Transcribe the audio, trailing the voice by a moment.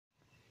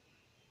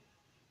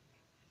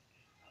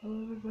Hello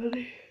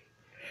everybody.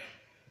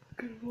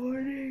 Good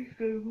morning,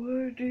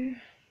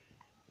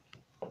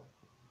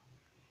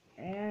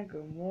 and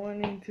good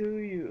morning to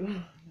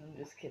you. I'm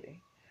just kidding.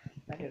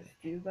 I gotta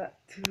steal that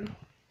too.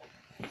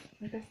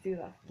 I gotta steal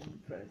that from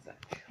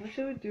Prezak. What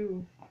should we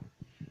do?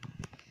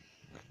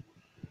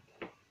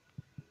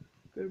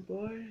 Good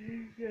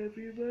morning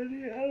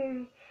everybody. I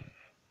don't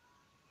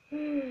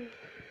know.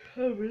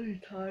 I'm really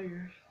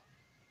tired.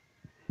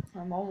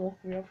 My mom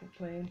woke me up for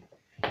playing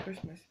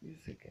Christmas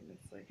music and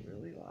it's like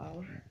really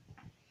loud.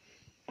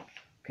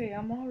 Okay,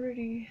 I'm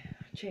already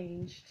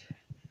changed.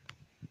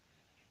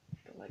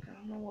 But like I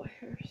don't know what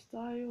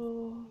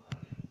hairstyle.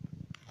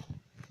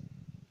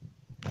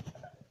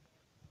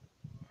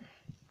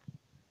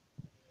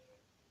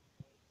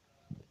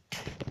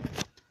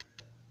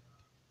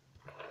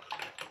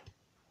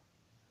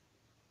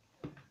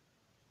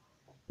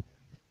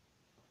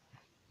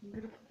 I'm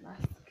gonna put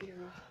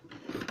mascara.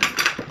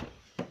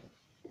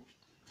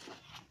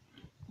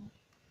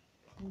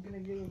 I'm gonna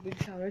give a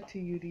big shout out to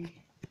Yudi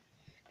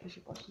because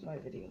she watches my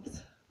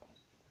videos.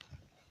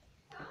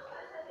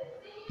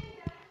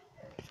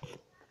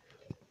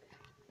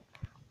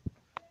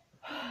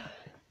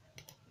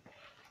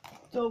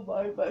 Don't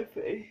mind my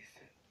face.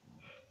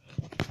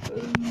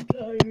 I'm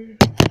tired.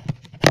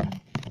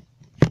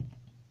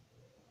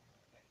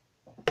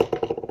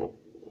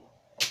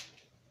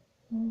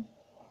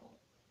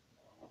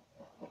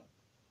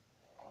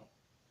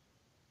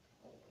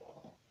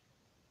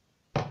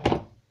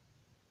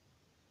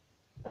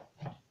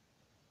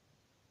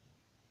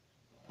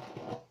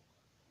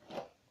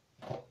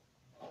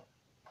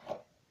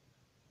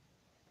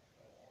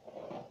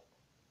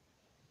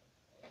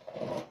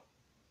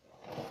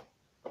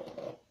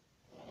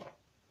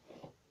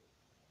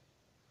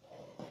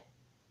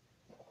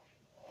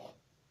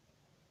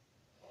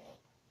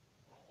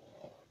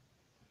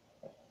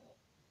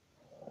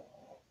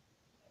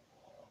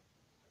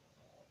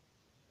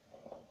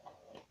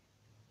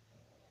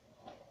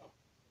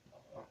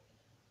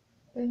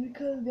 And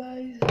because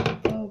guys,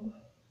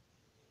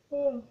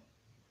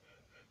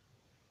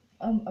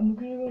 I'm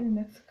gonna go to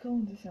Mexico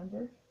in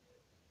December,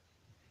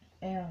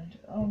 and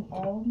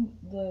all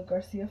the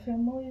Garcia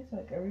families,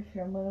 like every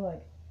family,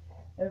 like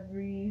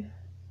every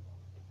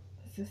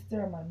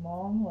sister of my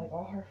mom, like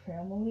all her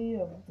family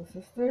of the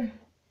sister,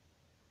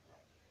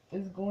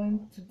 is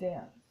going to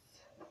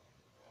dance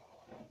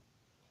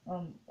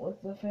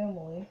with the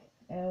family,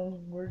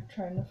 and we're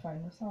trying to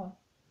find a song.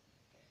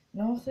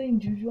 And I was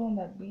saying Juju on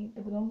that beat,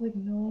 but then I was like,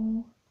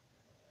 no,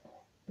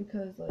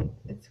 because like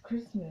it's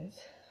Christmas,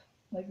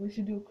 like we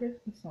should do a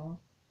Christmas song.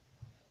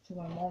 So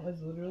my mom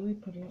is literally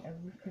putting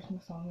every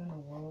Christmas song in the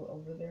world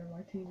over there on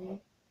my TV,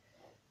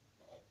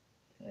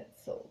 and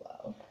it's so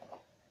loud.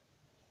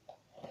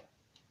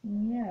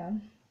 And yeah,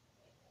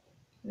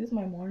 this is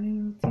my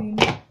morning routine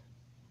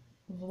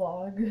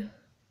vlog.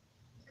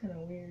 It's kind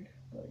of weird,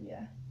 but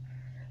yeah.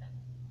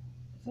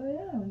 So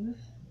yeah,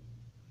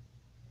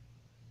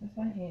 that's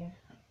my hair.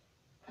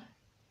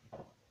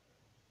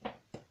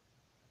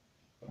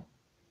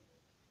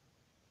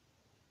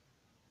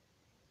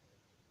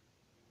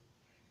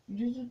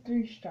 You just did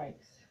 3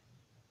 strikes.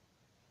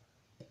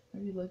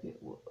 Maybe look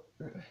at what.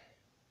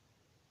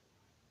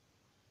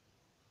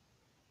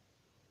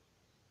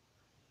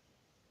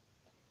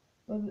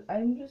 But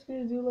I'm just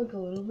gonna do like a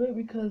little bit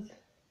because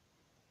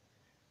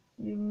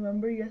you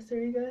remember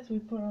yesterday, guys, we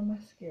put on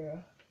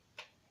mascara.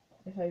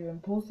 If I even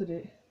posted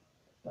it,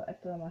 but I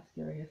put on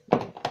mascara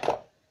yesterday.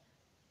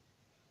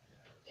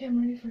 Okay, I'm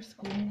ready for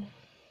school.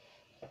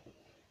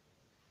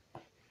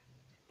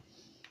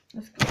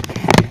 Let's go.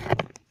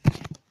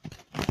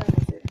 What time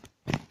is it?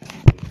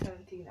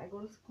 8:17. I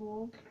go to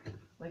school.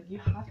 Like you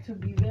have to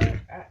be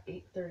there at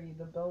 8:30.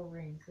 The bell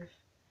rings. If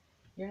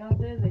you're not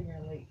there, then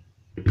you're late.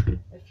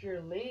 If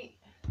you're late,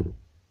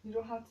 you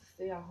don't have to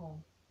stay at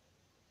home.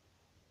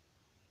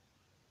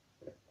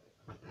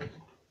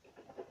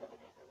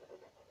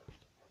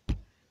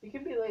 You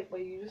can be late, but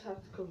you just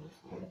have to come to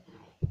school.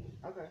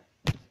 Okay.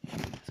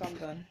 So I'm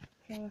done.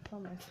 I'm trying to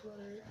find my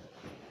sweater.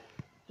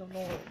 Don't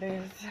know what it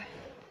is.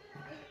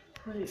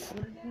 Wait, what is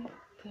it?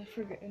 Did I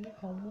forget any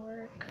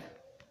homework?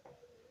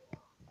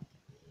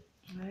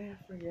 I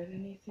didn't forget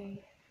anything.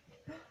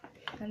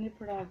 I need to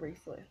put on a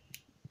bracelet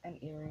and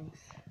earrings.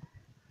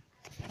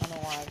 I don't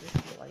know why, I just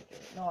feel like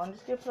it. No, I'm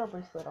just gonna put a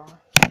bracelet on.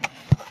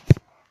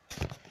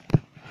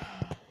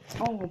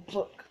 Oh, a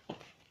book.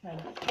 My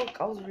book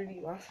I was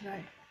reading last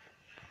night.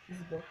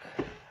 This book.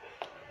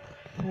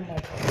 Oh my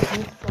god,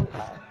 it's so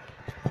loud.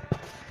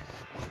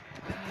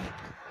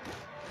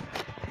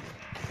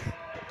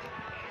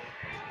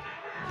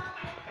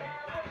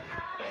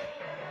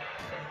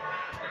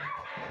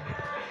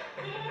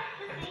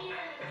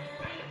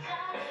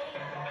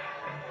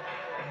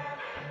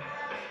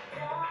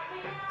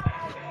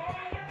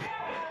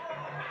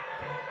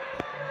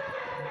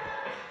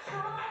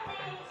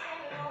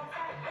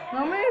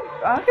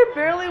 I could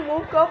barely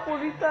woke up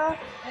ahorita.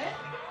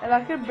 And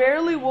I could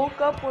barely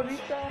woke up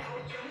ahorita.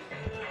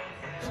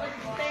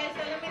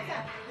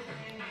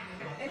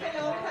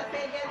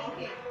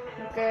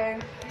 Okay.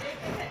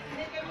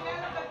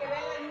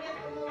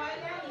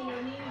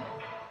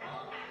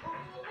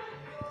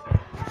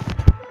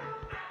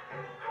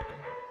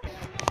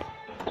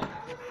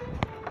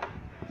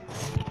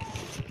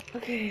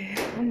 Okay,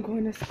 I'm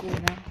going to school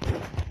now.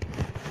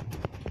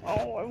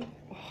 Oh,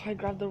 I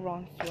grabbed the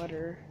wrong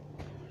sweater.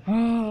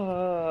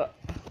 Damn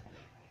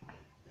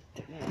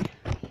it.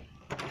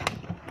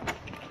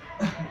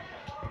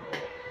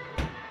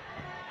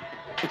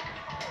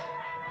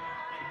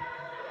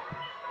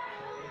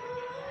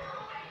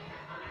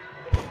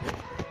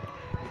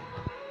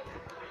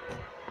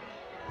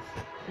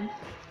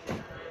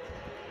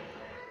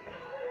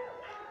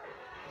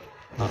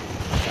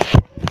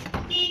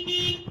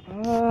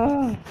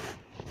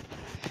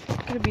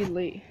 I'm gonna be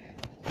late.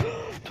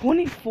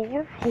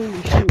 24?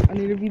 Holy shoot, I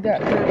need to be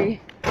that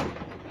ready.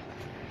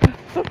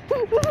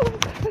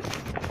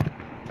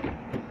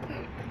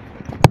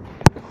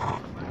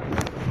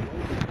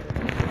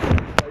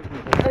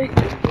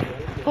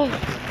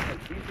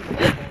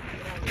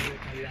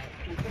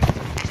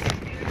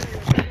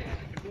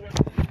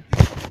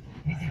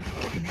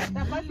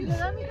 ¿Está fácil,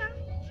 verdad, mija?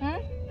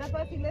 ¿Está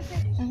fácil ese?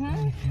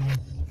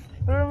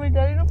 Pero mi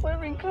daddy no puede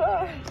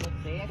brincar.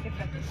 No sé, hay que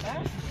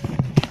practicar.